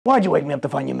Why'd you wake me up to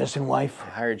find your missing wife? I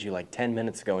hired you like 10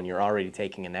 minutes ago and you're already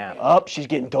taking a nap. Oh, she's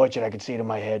getting tortured. I can see it in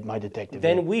my head, my detective.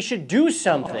 Then we should do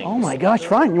something. Oh my gosh,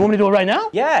 fine. You want me to do it right now?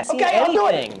 Yes. Okay, I'll do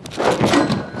it.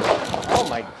 Oh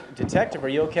my, detective, are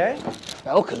you okay? I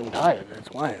fell because I'm tired. That's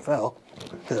why I fell.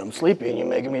 Because I'm sleepy and you're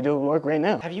making me do work right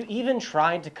now. Have you even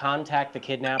tried to contact the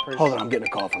kidnappers? Hold on, I'm getting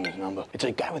a call from this number. It's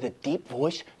a guy with a deep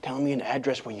voice telling me an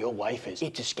address where your wife is.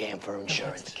 It's a scam for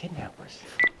insurance. That's the kidnappers.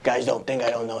 Guys don't think I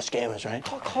don't know scammers, right?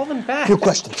 Call them back. Few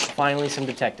questions. Finally, some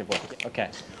detective work. Okay.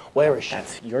 Where is she?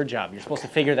 That's your job. You're supposed to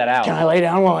figure that out. Can I lay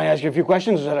down while I ask you a few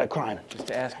questions, or is that a crime? Just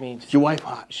to ask me. Is your wife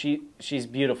hot? She's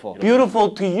beautiful.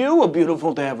 Beautiful to you or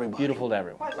beautiful to everybody? Beautiful to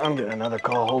everyone. I'm getting another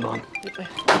call. Hold on.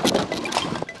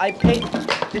 I paid.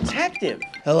 Detective.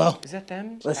 Hello? Is that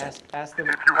them? Listen. Ask them.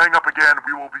 If you hang up again,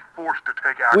 we will be forced to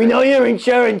take action. We know your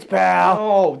insurance, pal.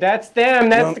 Oh, that's them.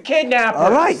 That's the kidnappers.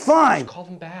 All right, fine. Call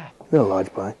them back. You're a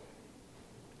large pie.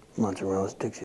 Mozzarella sticks.